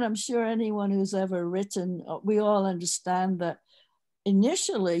 again, I'm sure anyone who's ever written, we all understand that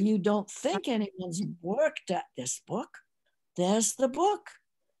initially you don't think anyone's worked at this book. There's the book.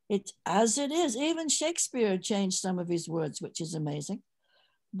 It's as it is. Even Shakespeare changed some of his words, which is amazing.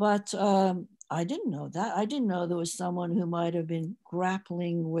 But I didn't know that. I didn't know there was someone who might have been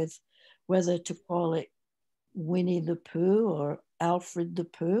grappling with whether to call it Winnie the Pooh or Alfred the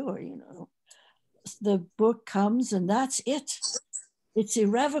Pooh, or, you know, the book comes and that's it. It's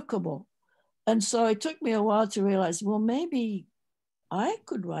irrevocable. And so it took me a while to realize, well, maybe I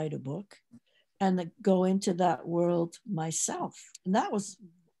could write a book and go into that world myself. And that was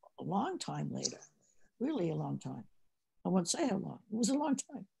a long time later, really a long time. I won't say how long, it was a long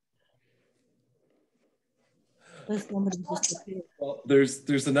time. Well,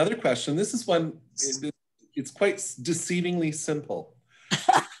 there's another question. This is one, it's quite deceivingly simple.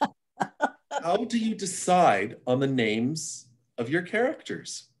 How do you decide on the names of your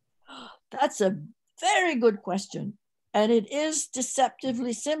characters? That's a very good question. And it is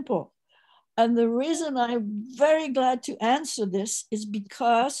deceptively simple. And the reason I'm very glad to answer this is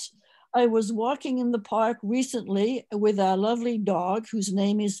because I was walking in the park recently with our lovely dog, whose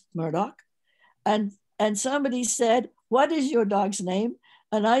name is Murdoch. And somebody said, what is your dog's name?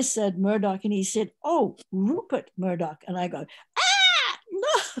 And I said, Murdoch. And he said, oh, Rupert Murdoch. And I go,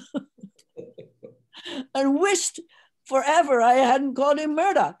 no. And wished forever I hadn't called him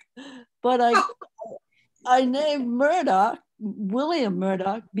Murdoch. But I named Murdoch William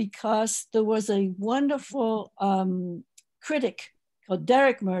Murdoch because there was a wonderful critic called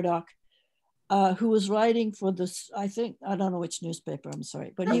Derek Murdoch who was writing for this, I don't know which newspaper, I'm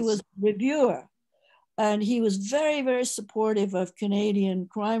sorry, but he was a reviewer. And he was very, very supportive of Canadian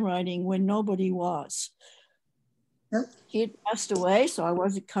crime writing when nobody was. He had passed away, so I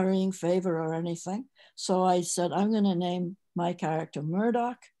wasn't currying favor or anything. So I said, I'm going to name my character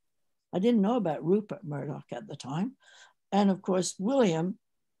Murdoch. I didn't know about Rupert Murdoch at the time. And of course, William,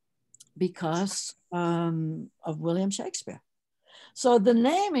 because of William Shakespeare. So the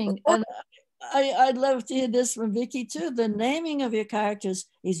naming, and I'd love to hear this from Vicky too, the naming of your characters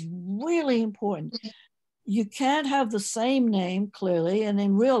is really important. you can't have the same name, clearly, and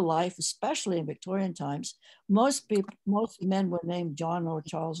in real life, especially in Victorian times, most men were named John or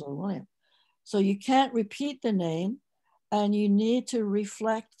Charles or William. So you can't repeat the name, and you need to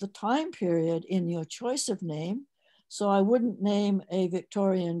reflect the time period in your choice of name. So I wouldn't name a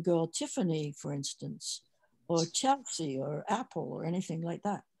Victorian girl Tiffany, for instance, or Chelsea or Apple or anything like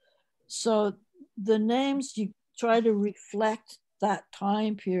that. So the names, you try to reflect that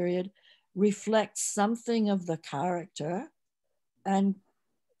time period, reflect something of the character. And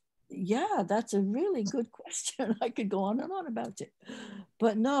yeah, that's a really good question. I could go on and on about it.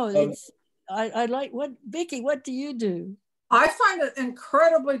 But no, it's, I like, what, Vicki, what do you do? I find it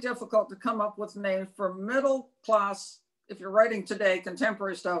incredibly difficult to come up with names for middle class, if you're writing today,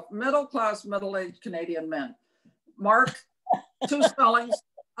 contemporary stuff, middle class, middle-aged Canadian men. Mark, 2 spellings,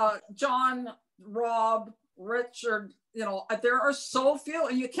 John, Rob, Richard, you know, there are so few,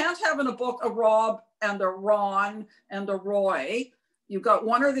 and you can't have in a book a Rob and a Ron and a Roy. You've got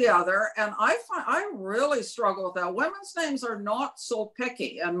one or the other. And I really struggle with that. Women's names are not so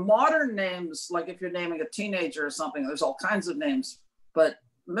picky, and modern names, like if you're naming a teenager or something, there's all kinds of names, but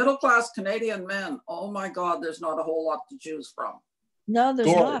middle-class Canadian men, oh my God, there's not a whole lot to choose from. No,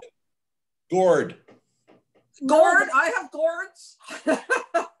 there's not. Gord. Gord, I have gourds.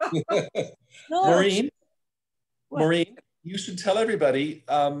 No. Maureen, you should tell everybody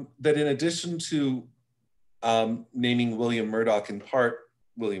that in addition to naming William Murdoch in part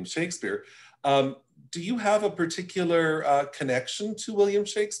William Shakespeare, do you have a particular connection to William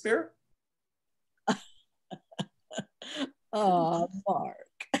Shakespeare? Oh, Mark,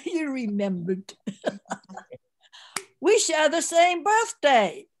 you remembered. We share the same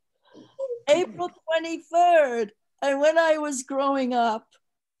birthday, April 23rd. And when I was growing up,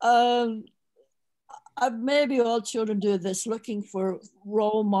 maybe all children do this, looking for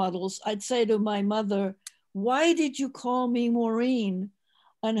role models. I'd say to my mother, "Why did you call me Maureen?"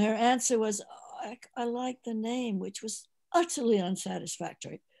 And her answer was, "Oh, I like the name," which was utterly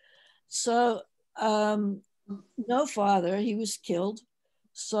unsatisfactory. So no father, he was killed.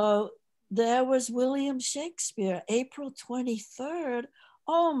 So there was William Shakespeare, April 23rd.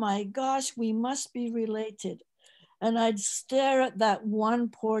 Oh my gosh, we must be related. And I'd stare at that one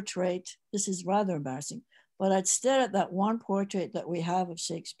portrait. This is rather embarrassing, but I'd stare at that one portrait that we have of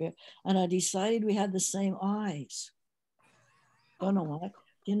Shakespeare, and I decided we had the same eyes. Don't know why.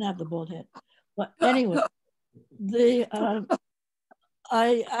 Didn't have the bald head. But anyway,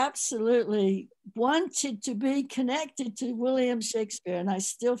 I absolutely wanted to be connected to William Shakespeare, and I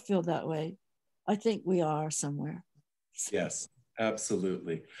still feel that way. I think we are somewhere. Yes,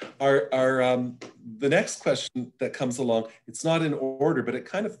 absolutely. The next question that comes along, it's not in order, but it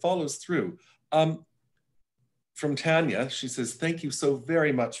kind of follows through. From Tanya, she says, "Thank you so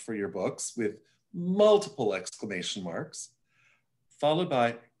very much for your books," with multiple exclamation marks. Followed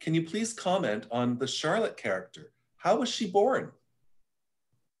by, "Can you please comment on the Charlotte character? How was she born?"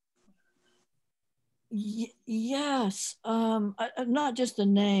 Yes, not just the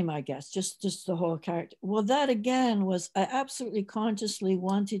name, I guess, just the whole character. Well, that again was, I absolutely consciously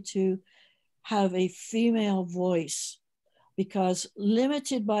wanted to have a female voice, because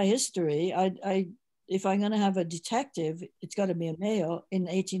limited by history, if I'm going to have a detective, it's got to be a male in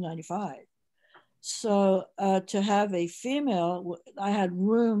 1895. So to have a female, I had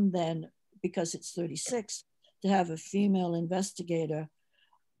room then, because it's 36, to have a female investigator.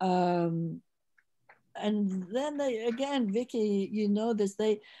 And then again, Vicki, you know this,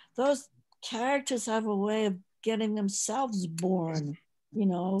 those characters have a way of getting themselves born, you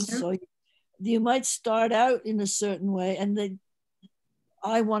know, so you might start out in a certain way, and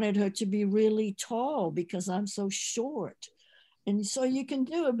I wanted her to be really tall because I'm so short. And so you can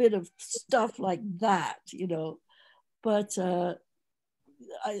do a bit of stuff like that, you know, but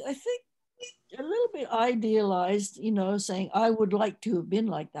I think a little bit idealized, you know, saying I would like to have been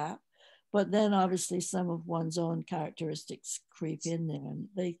like that. But then obviously some of one's own characteristics creep in there and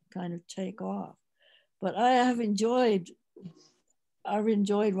they kind of take off. But I've enjoyed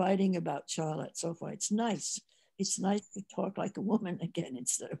writing about Charlotte so far. It's nice. It's nice to talk like a woman again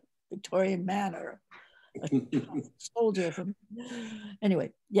instead of Victorian manner. A soldier from,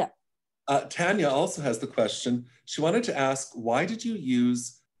 anyway, yeah. Tanya also has the question. She wanted to ask, why did you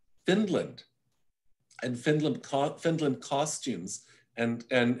use Finland and Finland costumes and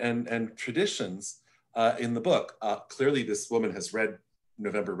traditions in the book? Clearly this woman has read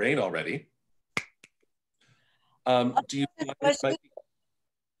November Rain already. Do you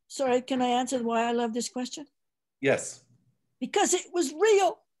Sorry, can I answer why I love this question? Yes. Because it was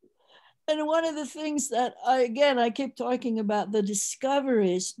real. And one of the things that I keep talking about, the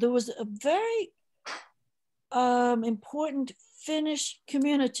discoveries, there was a very important Finnish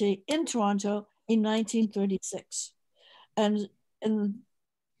community in Toronto in 1936. And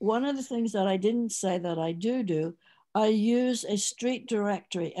one of the things that I didn't say that I do, I use a street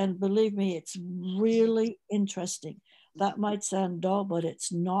directory, and believe me, it's really interesting. That might sound dull, but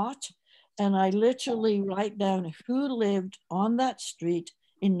it's not. And I literally write down who lived on that street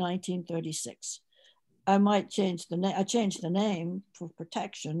in 1936. I might change the name. I changed the name for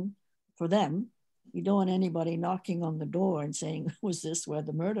protection for them. You don't want anybody knocking on the door and saying, was this where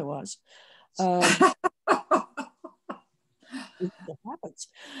the murder was? That happens.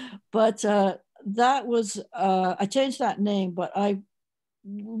 But that was, I changed that name, but I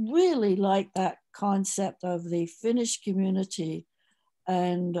really like that concept of the Finnish community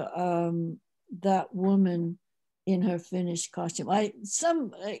and that woman in her Finnish costume.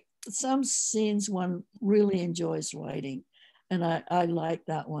 Some scenes one really enjoys writing, and I like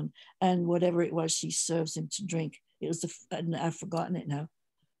that one. And whatever it was she serves him to drink, it was and I've forgotten it now.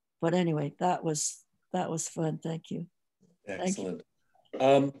 But anyway, that was fun. Thank you. Excellent.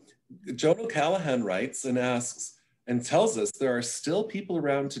 Joan O'Callaghan writes and asks and tells us there are still people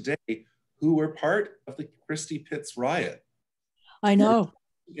around today who were part of the Christie Pitts riot. I know.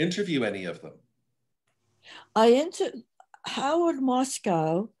 Interview any of them? Howard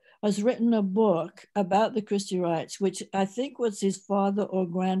Moscow has written a book about the Christie riots, which I think was his father or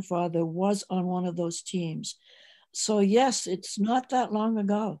grandfather was on one of those teams. So yes, it's not that long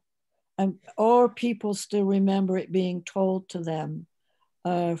ago. Or people still remember it being told to them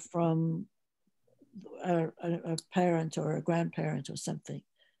from a parent or a grandparent or something.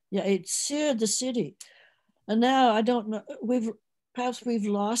 Yeah, it seared the city. And now I don't know, perhaps we've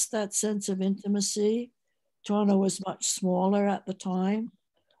lost that sense of intimacy. Toronto was much smaller at the time,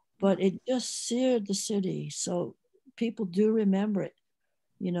 but it just seared the city. So people do remember it.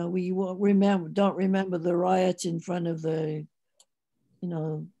 You know, we don't remember the riots in front of the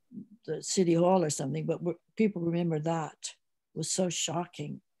city hall or something, but people remember that. It was so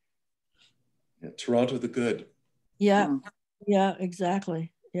shocking. Yeah, Toronto the good. Yeah, yeah,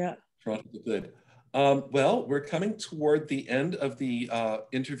 exactly. Yeah. Toronto the good. Well, we're coming toward the end of the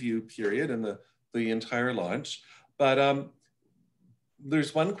interview period and the entire launch, but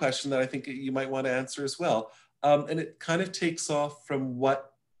there's one question that I think you might want to answer as well. And it kind of takes off from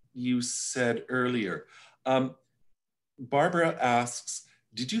what you said earlier. Barbara asks,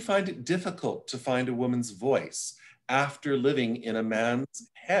 did you find it difficult to find a woman's voice after living in a man's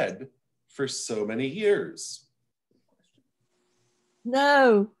head for so many years?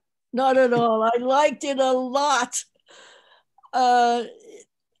 No, not at all. I liked it a lot.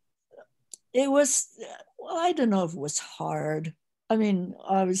 It was, well, I don't know if it was hard. I mean,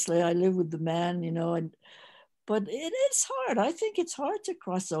 obviously I live with the man, but it is hard. I think it's hard to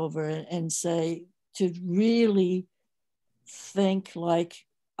cross over and say, to really think like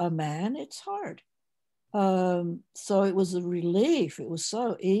a man, it's hard. So it was a relief. It was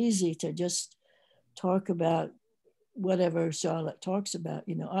so easy to just talk about whatever Charlotte talks about.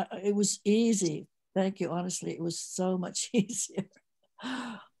 It was easy. Thank you. Honestly, it was so much easier.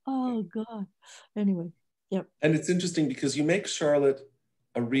 Oh God. Anyway, yep. And it's interesting because you make Charlotte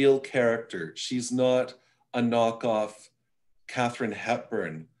a real character. She's not a knockoff Katharine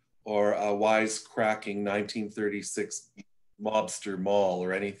Hepburn or a wisecracking 1936 mobster Moll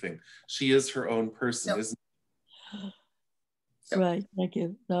or anything. She is her own person, isn't she? Right. Thank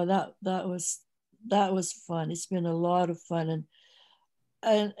you. No, that was fun. It's been a lot of fun,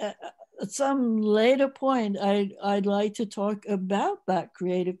 and at some later point, I'd like to talk about that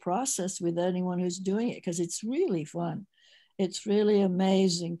creative process with anyone who's doing it, because it's really fun. It's really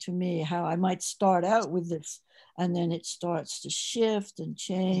amazing to me how I might start out with this and then it starts to shift and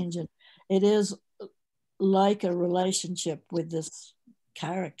change, and it is like a relationship with this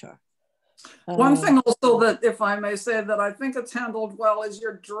character. One thing also that, if I may say, that I think it's handled well is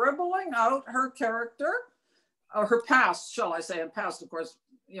you're dribbling out her character, or her past, shall I say, and past, of course,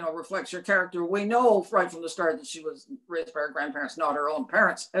 reflects your character. We know right from the start that she was raised by her grandparents, not her own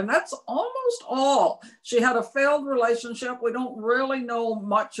parents. And that's almost all. She had a failed relationship. We don't really know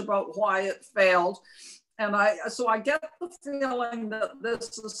much about why it failed. And so I get the feeling that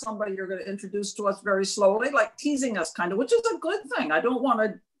this is somebody you're going to introduce to us very slowly, like teasing us kind of, which is a good thing. I don't want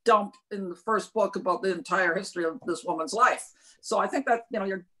to dump in the first book about the entire history of this woman's life. So I think that, you're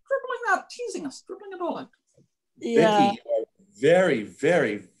dribbling that, teasing us, dribbling it all in. Yeah. Vicky, you are very,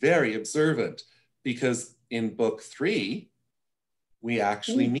 very, very observant, because in book 3, we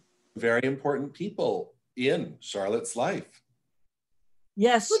actually meet very important people in Charlotte's life.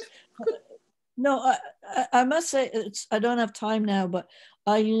 Yes. No, I must say, I don't have time now, but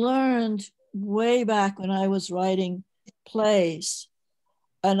I learned way back when I was writing plays.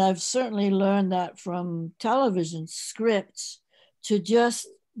 And I've certainly learned that from television scripts, to just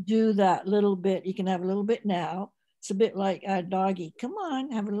do that little bit. You can have a little bit now. It's a bit like our doggy. Come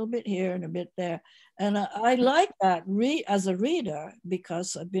on, have a little bit here and a bit there. And I like that as a reader,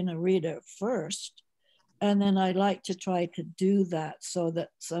 because I've been a reader first. And then I like to try to do that so that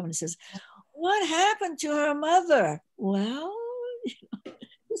someone says, what happened to her mother? Well,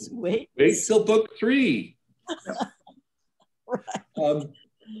 just wait. Wait till book 3. Right.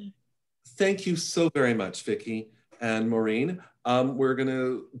 Thank you so very much, Vicki and Maureen. We're going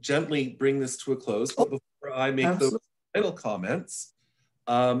to gently bring this to a close, but before I make those final comments,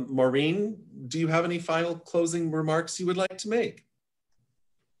 Maureen, do you have any final closing remarks you would like to make?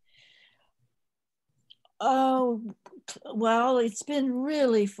 Oh, well, it's been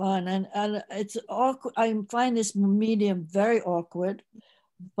really fun, and it's awkward. I find this medium very awkward,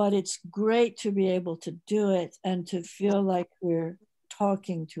 but it's great to be able to do it and to feel like we're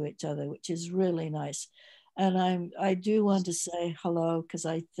talking to each other, which is really nice. And I do want to say hello, because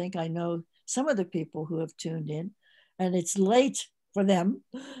I think I know some of the people who have tuned in, and it's late for them.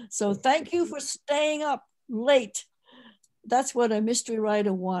 So thank you for staying up late. That's what a mystery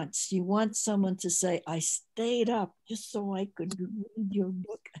writer wants. You want someone to say, I stayed up just so I could read your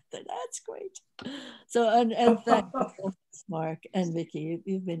book. That's great. So, and thank you, Mark and Vicki.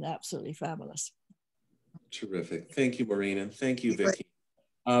 You've been absolutely fabulous. Terrific. Thank you, Maureen, and thank you, Vicki.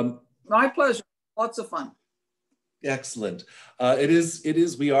 My pleasure. Lots of fun. Excellent. It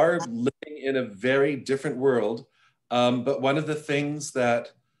is, we are living in a very different world, but one of the things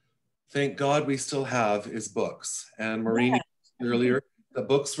that, thank God, we still have is books. And Maureen, you said earlier, the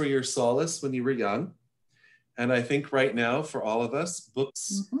books were your solace when you were young. And I think right now, for all of us,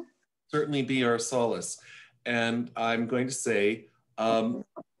 books certainly be our solace. And I'm going to say,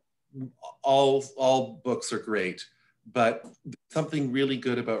 all books are great, but something really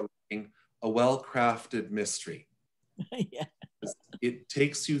good about reading a well-crafted mystery. Yeah. It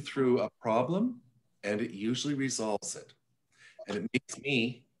takes you through a problem and it usually resolves it. And it makes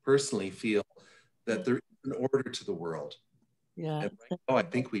me personally feel that there is an order to the world. Yeah. And right now, I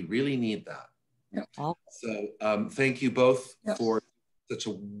think we really need that. Yep. So thank you both for such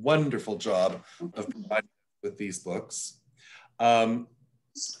a wonderful job of providing with these books. Thank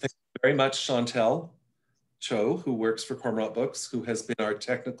you very much, Chantel Cho, who works for Cormorant Books, who has been our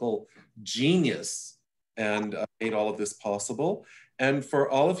technical genius and made all of this possible. And for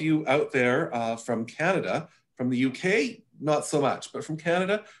all of you out there from Canada, from the UK, not so much, but from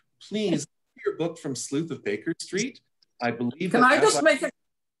Canada, please get your book from Sleuth of Baker Street. I believe. Can I just make it?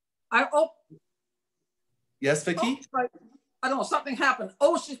 Yes, Vicki? Oh, I don't know, something happened.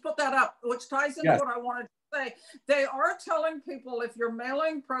 Oh, she's put that up, which ties into what I wanted to say. They are telling people, if you're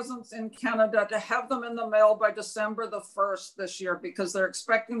mailing presents in Canada, to have them in the mail by December the 1st this year, because they're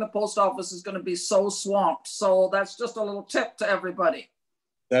expecting the post office is going to be so swamped. So that's just a little tip to everybody.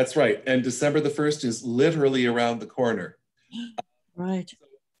 That's right. And December the 1st is literally around the corner. Right.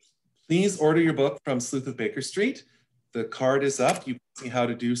 Please order your book from Sleuth of Baker Street. The card is up. You can see how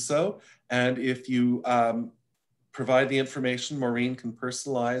to do so. And if you provide the information, Maureen can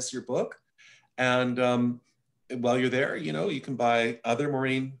personalize your book. And while you're there, you know, you can buy other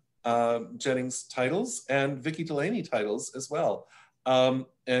Maureen Jennings titles and Vicki Delaney titles as well.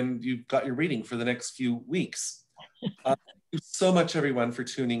 And you've got your reading for the next few weeks. Thank you so much, everyone, for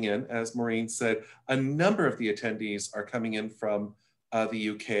tuning in. As Maureen said, a number of the attendees are coming in from the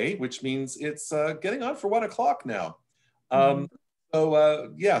UK, which means it's getting on for 1 o'clock now.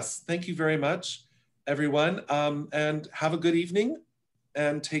 So yes, thank you very much, everyone, and have a good evening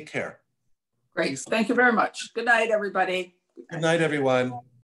and take care. Great. Thank you very much. Good night, everybody. Good night, everyone.